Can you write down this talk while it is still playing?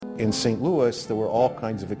in St. Louis, there were all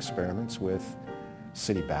kinds of experiments with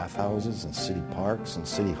city bathhouses and city parks and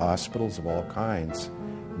city hospitals of all kinds.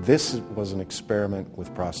 This was an experiment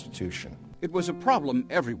with prostitution. It was a problem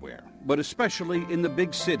everywhere, but especially in the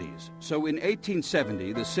big cities. So in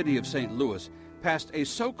 1870, the city of St. Louis passed a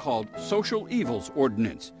so-called social evils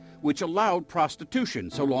ordinance, which allowed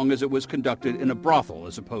prostitution so long as it was conducted in a brothel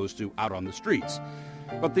as opposed to out on the streets.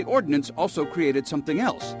 But the ordinance also created something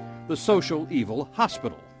else, the social evil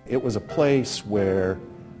hospital. It was a place where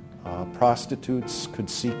prostitutes could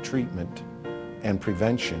seek treatment and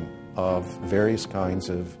prevention of various kinds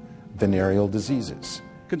of venereal diseases.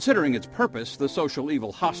 Considering its purpose, the social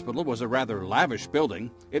evil hospital was a rather lavish building.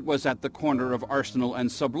 It was at the corner of Arsenal and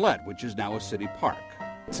Sublette, which is now a city park.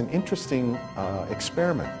 It's an interesting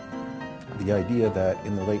experiment. The idea that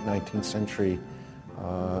in the late 19th century,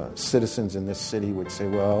 citizens in this city would say,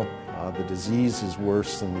 well, the disease is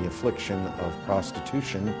worse than the affliction of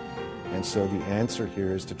prostitution, and so the answer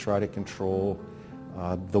here is to try to control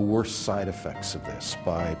the worst side effects of this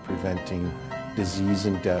by preventing disease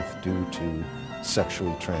and death due to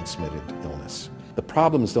sexually transmitted illness. The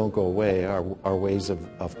problems don't go away, our ways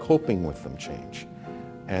of coping with them change.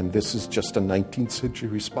 And this is just a 19th century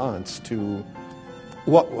response to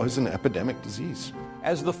what was an epidemic disease.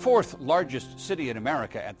 As the fourth largest city in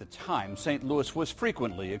America at the time, St. Louis was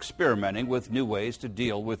frequently experimenting with new ways to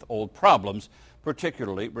deal with old problems,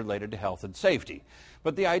 particularly related to health and safety.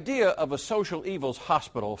 But the idea of a social evils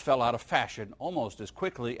hospital fell out of fashion almost as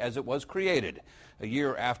quickly as it was created. A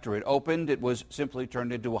year after it opened, it was simply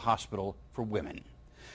turned into a hospital for women.